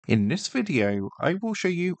In this video, I will show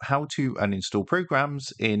you how to uninstall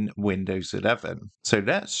programs in Windows 11. So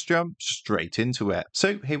let's jump straight into it.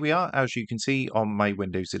 So here we are, as you can see on my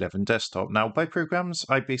Windows 11 desktop. Now by programs,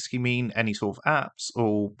 I basically mean any sort of apps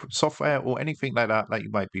or software or anything like that you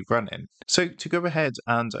might be running. So to go ahead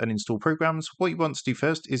and uninstall programs, what you want to do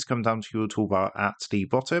first is come down to your toolbar at the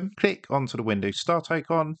bottom, click onto the Windows Start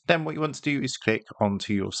icon. Then what you want to do is click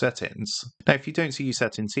onto your settings. Now if you don't see your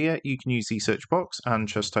settings here, you can use the search box and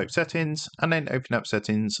just type settings and then open up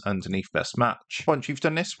settings underneath best match. Once you've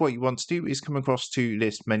done this, what you want to do is come across to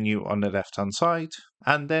list menu on the left hand side,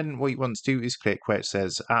 and then what you want to do is click where it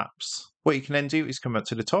says apps. What you can then do is come up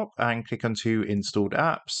to the top and click onto installed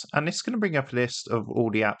apps, and it's going to bring up a list of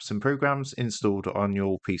all the apps and programs installed on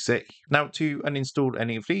your PC. Now to uninstall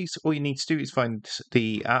any of these, all you need to do is find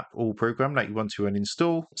the app or program that you want to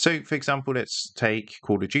uninstall. So for example, let's take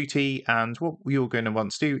Call of Duty, and what you're going to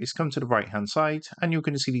want to do is come to the right hand side and you're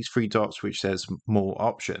going to see these three dots which says more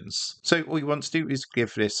options. So all you want to do is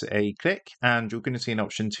give this a click and you're going to see an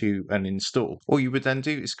option to uninstall. All you would then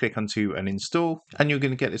do is click onto uninstall and you're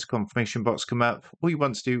going to get this confirmation box come up. All you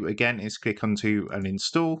want to do again is click onto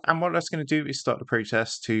uninstall, and what that's going to do is start the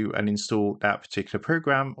process to uninstall that particular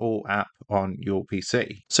program or app on your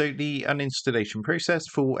PC. So the uninstallation process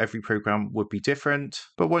for every program would be different,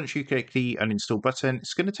 but once you click the uninstall button,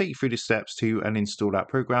 it's going to take you through the steps to uninstall that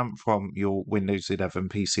program from your Windows 11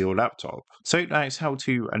 PC or laptop. So that's how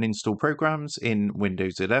to uninstall programs in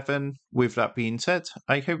Windows 11. With that being said,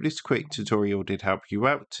 I hope this quick tutorial did help you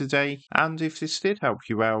out today, and if this did help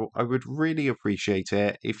you out, I would really appreciate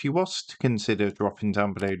it if you was to consider dropping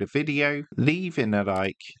down below the video, leaving a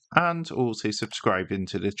like, and also subscribing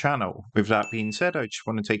to the channel. With that being said, I just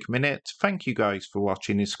want to take a minute to thank you guys for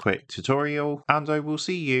watching this quick tutorial, and I will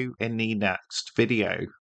see you in the next video.